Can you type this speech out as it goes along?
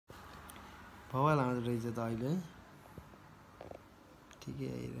भवाल आउँदो रहेछ त अहिले ठिकै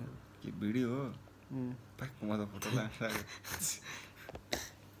आइरहेको के भिडियो हो प्याक म त फोटो लागिरहेको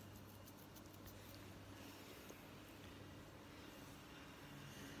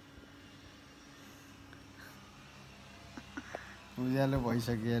उज्यालो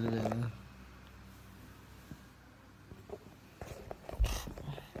भइसक्यो अरे बिहान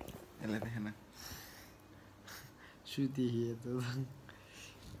यसले देखेन सुतिए त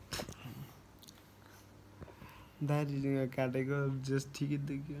दार्जिलिङमा काटेको जस ठिकै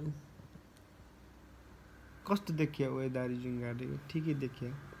देखियो कस्तो देखियो ओ दार्जिलिङ काटेको ठिकै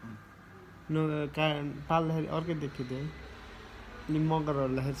देखियो न पाल्दाखेरि अर्कै देखियो त्यो अनि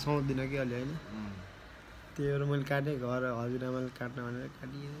मगरहरूलाई सुहाउँदिन कि अहिले होइन त्यही भएर मैले काटेँ घर हजुरआमाले काट्न भनेर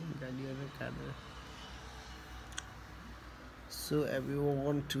काटियो गाडी गरेर काटेर so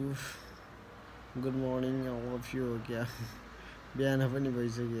everyone to good morning all of you हो क्या बिहान पनि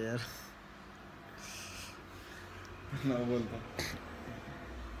भइसक्यो यार नबोल त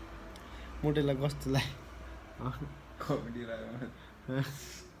मुटेलाई कस्तो लाग्यो कमेडी लाग्यो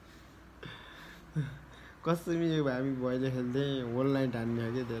कस्तो मिलेको भए हामी भैलो खेल्थेँ होल नाइट हान्ने हो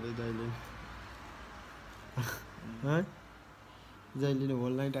क्या धेरै जहिले जहिले नि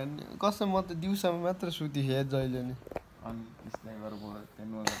होल नाइट हान्ने कस्तो म त दिउँसोमा मात्र सुतिखेँ जहिले नि अनि स्नाइपर भयो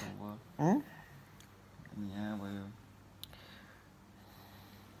त्यहाँबाट भयो यहाँ भयो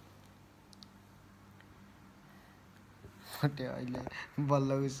फट्यो अहिले बल्ल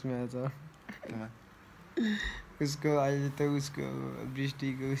उसमा छ उसको अहिले त उसको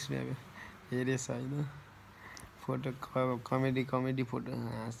बृष्टिको उसमा हेरेछ होइन फोटो कमेडी फोटो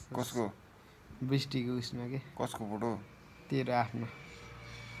कसको बृष्टिको उसमा के कसको फोटो तेरो आफ्नो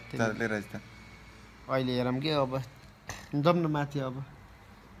लिएर आइज त अहिले हेरौँ के अब जाउँ न माथि अब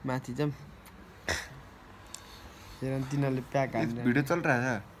माथि जाउँ हेरौँ तिनीहरूले प्याक हाल्ने भिडियो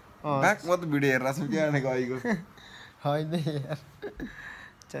चलिरहेछ ब्याक म त भिडियो हेरेर छु क्या भनेको अहिलेको होइन यार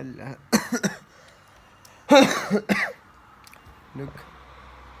चल Look,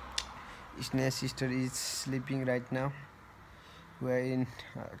 Sneha's sister is sleeping right now. We are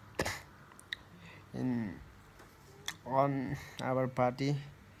on our party.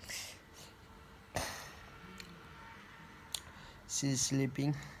 She is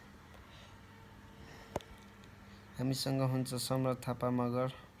sleeping. हामीसँग हुन्छ सम्राट Thapa Magar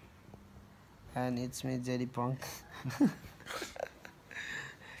and it's me Jerry Punk.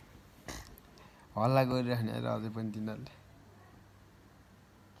 हल्ला गरिराख्ने र अझै पनि तिनीहरूले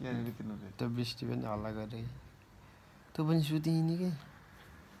त्यो बृष्टि पनि हल्ला गरे तँ पनि सुतिहिँडी के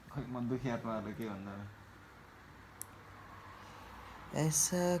खै म दुखी आत्मा के भन्दा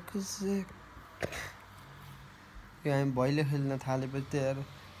ऐसा कुछ यो हामी भैलो खेल्न थालेपछि त यार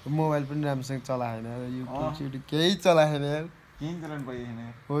मोबाइल पनि राम्रोसँग चलाएन युट्युब केही चलाएन यार केही चलाउनु पाइएन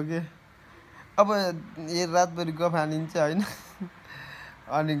हो के अब यो रातभरि गफ हानिन्छ होइन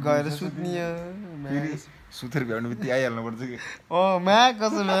अनि गएर सुत्नियो सुतेर भ्याउनु बित्तिकै आइहाल्नु पर्छ कि मा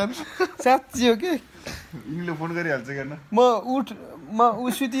कसो म्याम साँच्ची हो के यिनीले फोन गरिहाल्छ गर्न म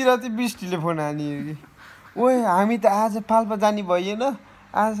ऊ सुतिर चाहिँ बृष्टिले फोन हानियो कि ओए हामी त आज पाल्पा जाने भइएन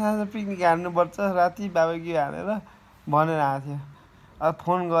आज पिकनिक हान्नुपर्छ राति बाबेक्यू हानेर भनेर आएको थियो अब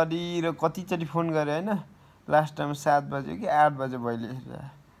फोन गरिर कतिचोटि फोन गरेँ होइन लास्ट टाइम 7 बज्यो कि 8 बजे भइले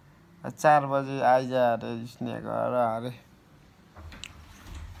 4 बजे आइज अरे स्नेह गर अरे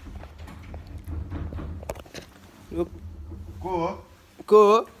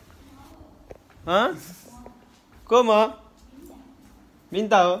को म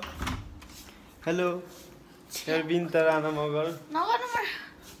बिन्ता हो हेलो यार बिन्ता राणा मगर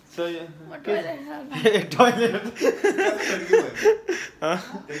टोइलेट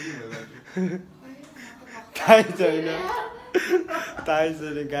थाहै छैन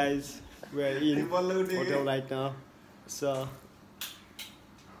guys we are in hotel right now so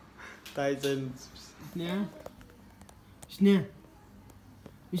थाहै छैन स्नेहा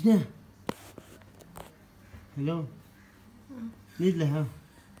हेलो निद्ले हौ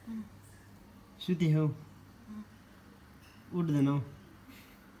सुति हौ उठ्दैनौ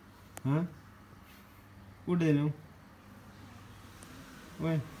उठ्दैनौ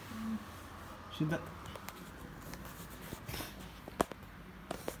ओए सुत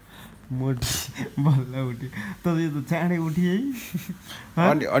मोटी बल्ल उठ्यो त यो त चाँडै उठि है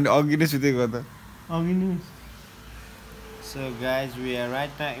अनि अघि नै सुतेको त अघि नै So guys, we are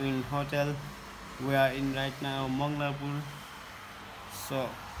right now in hotel. We are in right now Manglapur. So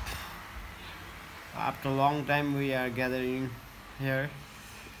after a long time we are gathering here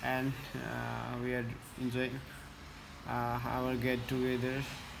and we are enjoying our get together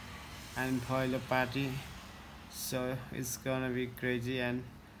and for the party. So it's gonna be crazy and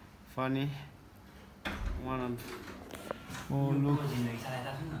funny. One of oh look जिन्दगी चलाइ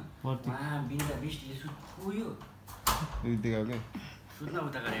राख्नु न वहाँ बिन्दा बिस्टीले सुत्यो रितिका के सुत्न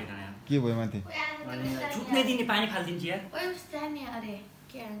उता गरेको एकजना यार के भयो माथि अनि सुत्नै दिने पानी फालिदिन्छ यार ओए उस जाने अरे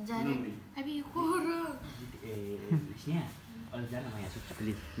के जाने अबे यो कोरो ए यहाँ अलि जान म यहाँ सुत्छु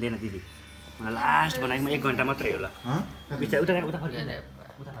प्लिज लेन दिदी मलाई लास्ट बनाएको 1 घण्टा मात्रै होला बिचा उता उता फर्किनु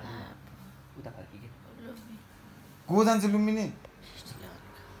उता फर्किके को जान्छ लुम्बिनी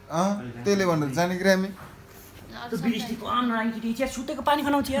त्यसले भनेर जाने कि हामी त्यो बिस्टीको आम नराखेको चिया सुतेको पानी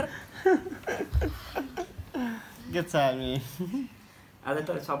खनाउँछ यार के छ हामी आज त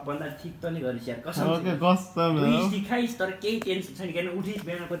सबभन्दा ठिक त नै गरिस् यार कसम ओके कस्तो बिस्टी खाइस् तर केही टेन्सन छैन किन उठिस्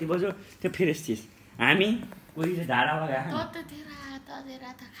बिहान कति बज्यो त्यो फ्रेस थिइस् हामी कोही चाहिँ धारा लगायो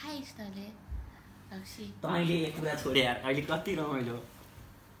तेरा त खाइस् तले रक्सी तैँले एक कुरा छोडे यार अहिले कति रमाइलो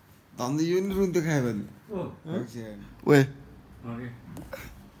धन्दा यो नि रुन्थ्यो खायो भने ओए ओके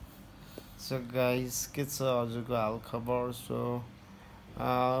सो गाइस के छ हजुरको हाल खबर सो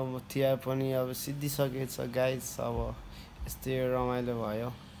तिहार पनि अब सिद्धिसकेछ गाइस अब यस्तै रमाइलो भयो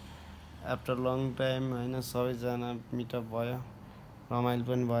आफ्टर लङ टाइम होइन सबैजना मिटअप भयो रमाइलो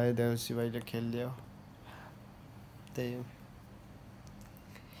पनि भयो देउसी भैलो खेलिदियो त्यही हो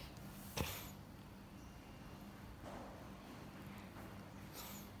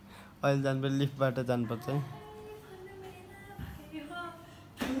अहिले जानुपर्छ लिफ्टबाट जानुपर्छ है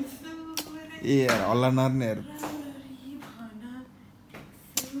ए यार हल्ला नर्ने यार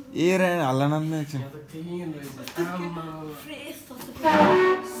ए यार हल्ला नर्ने एकछिन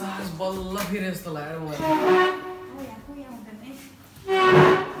सास बल्ल फेरि यस्तो लाग्यो मलाई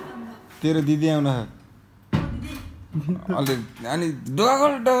तेरो दिदी आउन अलि अनि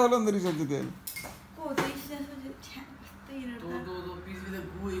डगल डगल रिसर्च थियो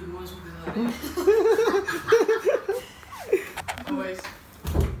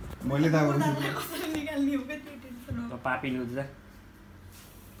मैले त त पापिनु जा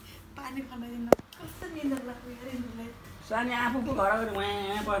पानी खनाइदिन कस्तो निन्द्रा लाग्यो यार इन्दुलाई सानी आफूको घर गएर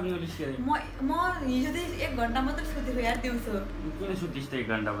वहाँ पर्ने निस्केर म हिजो चाहिँ 1 घण्टा मात्र सुतेको यार दिउँसो किन सुतिस् त 1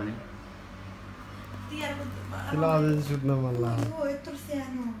 घण्टा पनि तिहारको ल अझै सुत्न मन लाग्यो ओ यत्रो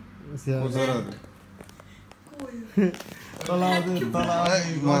सानो तल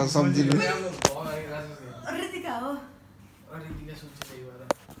म सम्झिनु रितिका हो रितिका सुत्छ त्यही भएर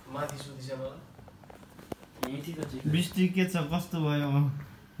माथि सुतिछ मलाई बृष्टि के छ कस्तो भयो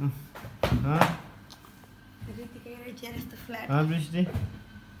रितिका रे जस्तो फ्ल्याट बृष्टि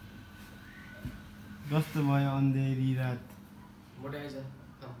कस्तो भयो अन्धेरी रात मोटे आइज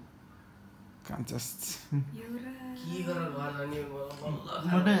कान्छस यो र के गरेर घर जाने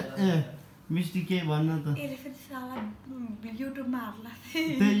मोटे ए बृष्टि के भन्न त यसले फेरि साला युट्युबमा हाल्ला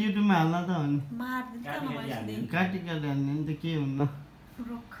त्यही युट्युबमा हाल्न त हो नि मार्दिन्छ मलाई काटी काटी हाल्ने नि त के हुन्न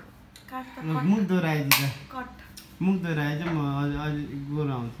रोक काट त मुख दोहोऱ्याइदिन्छ कट मुख दोहोऱ्याएछ म अलि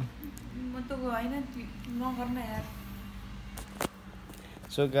गोरो आउँछ म त होइन नगर्न यार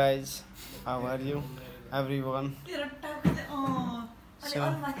so guys how are you everyone तेरो टाउको चाहिँ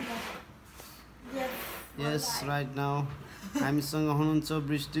अलि माथि यस राइट नाउ हामीसँग हुनुहुन्छ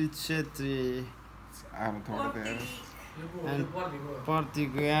बृष्टि Chhetri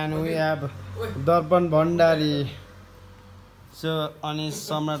पर्तिको and we have Darpan Bhandari so अनि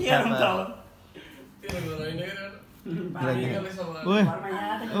सम्राट थापा ओए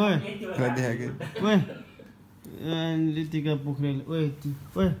ओए ओए रितिका पोखरेल ओए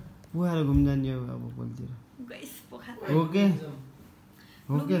ओए पुहाएर घुम्न जाने हो अब भोलितिर गइस पोखरा हो के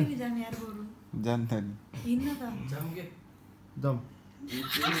हो के जाने यार बरु जान्था नि हिँड्न त जामके जाउँ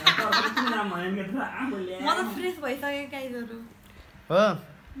म त फ्रेस भइसक्यो गाइजहरू हो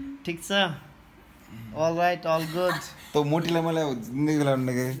ठिक छ अल राइट अल गुड त मोटीलाई मलाई जिन्दगी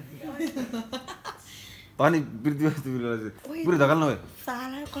लाउने के अनि पृथ्वी पुरै धकाल नभए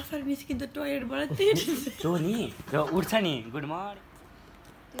साला कसरी निस्किन्छ टोयलेटबाट त्यही जो नि र उठ्छ नि गुड मर्निङ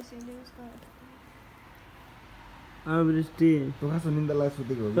बृष्टि तँ खास निन्दा लाग्छ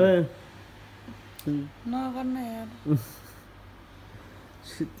सुतेको हो नगर्न यार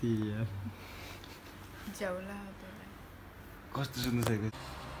सुति यार झ्याउला कस्तो सुन्नु सकेको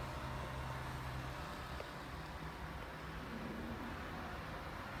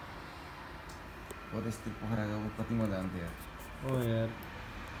यस्तो पोखरा गएको कति मजा आउँथ्यो यार ओ यार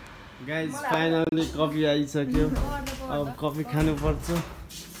गाइज फाइनली कफी आइसक्यो अब कफी खानुपर्छ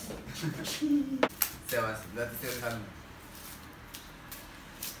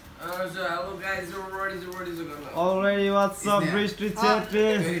So hello guys, you're ready to go. Already what's up Bृष्टि Chhetri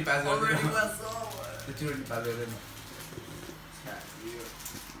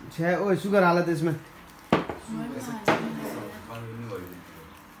छ्या ओए सुगर हाल त्यसमा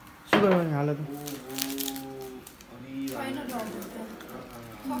सुगर हाल त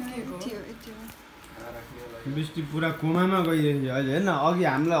बृष्टि पुरा कोमामा गइरहेको छ अहिले होइन अघि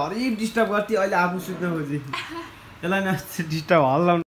हामीलाई हरेक डिस्टर्ब गर्थ्यो अहिले आफू सुत्न खोजे यसलाई डिस्टर्ब हल्लाउनु